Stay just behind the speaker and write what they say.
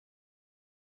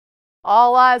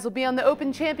All eyes will be on the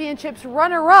Open Championship's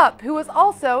runner-up, who was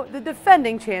also the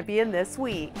defending champion this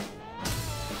week.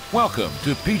 Welcome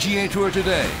to PGA Tour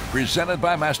Today, presented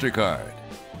by MasterCard.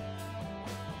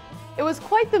 It was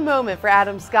quite the moment for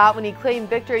Adam Scott when he claimed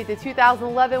victory at the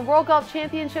 2011 World Golf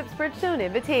Championships Bridgestone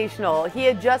Invitational. He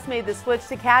had just made the switch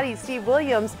to caddy Steve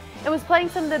Williams and was playing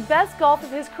some of the best golf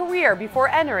of his career before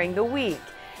entering the week.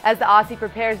 As the Aussie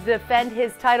prepares to defend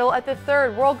his title at the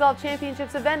third World Golf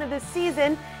Championships event of the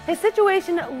season, his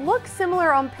situation looks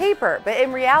similar on paper, but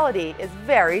in reality is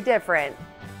very different.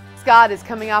 Scott is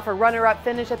coming off a runner-up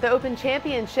finish at the Open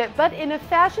Championship, but in a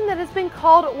fashion that has been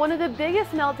called one of the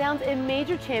biggest meltdowns in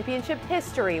major championship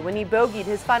history when he bogeyed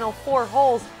his final 4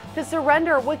 holes to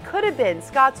surrender what could have been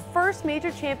Scott's first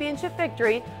major championship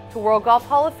victory to World Golf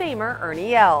Hall of Famer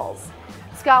Ernie Els.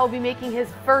 Scott will be making his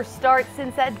first start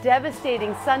since that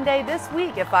devastating Sunday this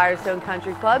week at Firestone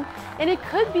Country Club, and it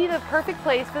could be the perfect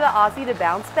place for the Aussie to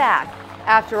bounce back.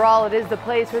 After all, it is the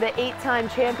place where the 8-time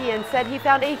champion said he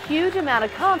found a huge amount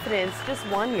of confidence just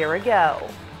 1 year ago.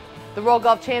 The World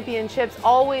Golf Championships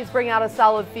always bring out a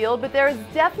solid field, but there is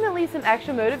definitely some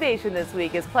extra motivation this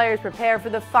week as players prepare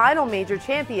for the final major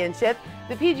championship,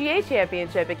 the PGA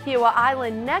Championship at Kiawah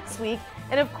Island next week.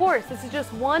 And of course, this is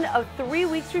just one of 3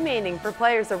 weeks remaining for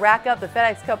players to rack up the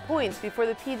FedEx Cup points before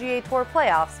the PGA Tour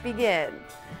playoffs begin.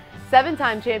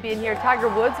 7-time champion here Tiger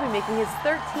Woods will be making his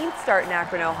 13th start in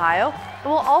Akron, Ohio,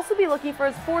 and will also be looking for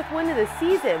his 4th win of the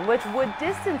season, which would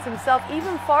distance himself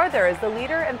even farther as the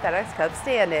leader in FedEx Cup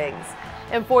standings.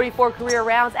 In 44 career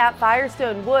rounds at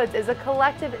Firestone, Woods is a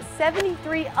collective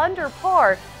 73 under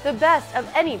par, the best of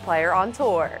any player on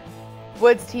tour.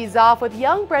 Woods tees off with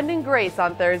young Brendan Grace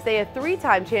on Thursday, a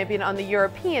 3-time champion on the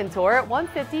European Tour at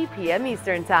 1:50 p.m.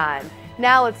 Eastern Time.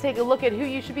 Now let's take a look at who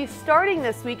you should be starting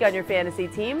this week on your fantasy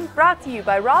team, brought to you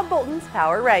by Rob Bolton's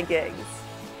Power Rankings.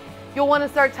 You'll want to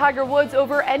start Tiger Woods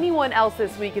over anyone else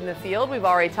this week in the field. We've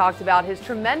already talked about his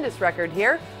tremendous record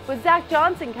here, with Zach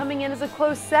Johnson coming in as a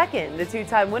close second. The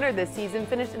 2-time winner this season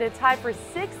finished in a tie for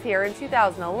 6th here in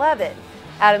 2011.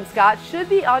 Adam Scott should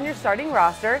be on your starting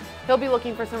roster. He'll be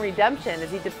looking for some redemption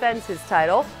as he defends his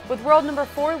title, with world number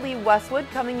 4 Lee Westwood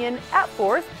coming in at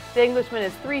 4th. The Englishman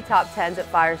has 3 top 10s at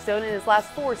Firestone in his last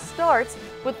 4 starts,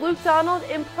 with Luke Donald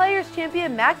and Players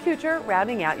champion Matt Kuchar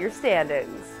rounding out your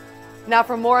standings. Now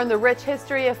for more on the rich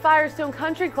history of Firestone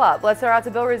Country Club, let's throw out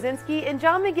to Bill Rosinski and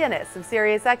John McGinnis of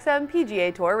SiriusXM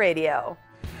PGA Tour Radio.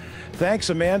 Thanks,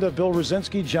 Amanda. Bill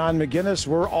Rosinski, John McGinnis.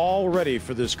 We're all ready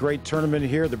for this great tournament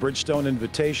here, the Bridgestone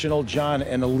Invitational. John,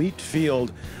 an elite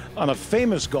field on a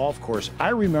famous golf course. I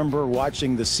remember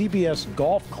watching the CBS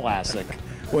Golf Classic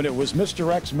when it was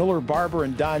Mr. X, Miller Barber,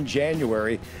 and Don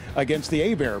January against the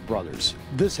Hebert brothers.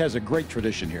 This has a great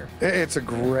tradition here. It's a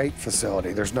great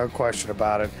facility. There's no question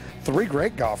about it. 3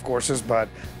 great golf courses, but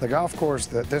the golf course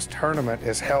that this tournament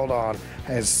is held on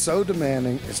is so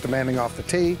demanding. It's demanding off the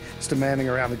tee. It's demanding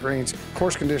around the greens.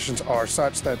 Course conditions are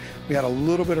such that we had a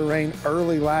little bit of rain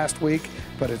early last week,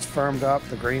 but it's firmed up.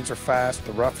 The greens are fast.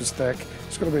 The rough is thick.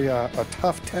 It's going to be a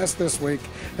tough test this week,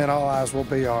 and all eyes will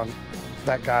be on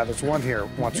that guy that's won here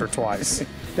once or twice.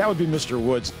 That would be Mr.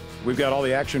 Woods. We've got all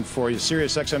the action for you.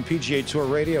 SiriusXM PGA Tour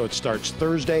Radio. It starts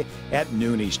Thursday at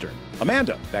noon Eastern.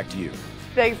 Amanda, back to you.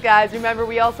 Thanks, guys. Remember,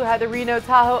 we also had the Reno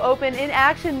Tahoe Open in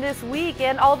action this week,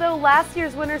 and although last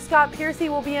year's winner Scott Piercy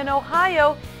will be in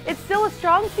Ohio, it's still a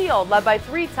strong field led by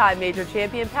 3-time major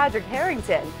champion Patrick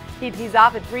Harrington. He tees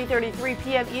off at 3:33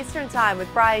 p.m. Eastern Time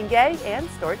with Brian Gay and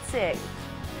Stort Singh.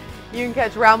 You can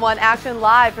catch Round 1 action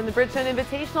live from the Bridgestone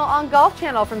Invitational on Golf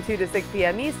Channel from 2 to 6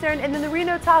 p.m. Eastern, and then the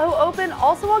Reno Tahoe Open,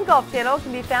 also on Golf Channel,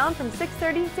 can be found from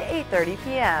 6:30 to 8:30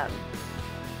 p.m.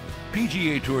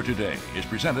 PGA Tour Today is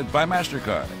presented by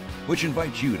MasterCard, which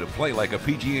invites you to play like a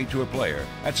PGA Tour player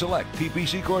at select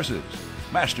TPC courses.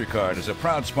 MasterCard is a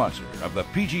proud sponsor of the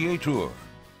PGA Tour.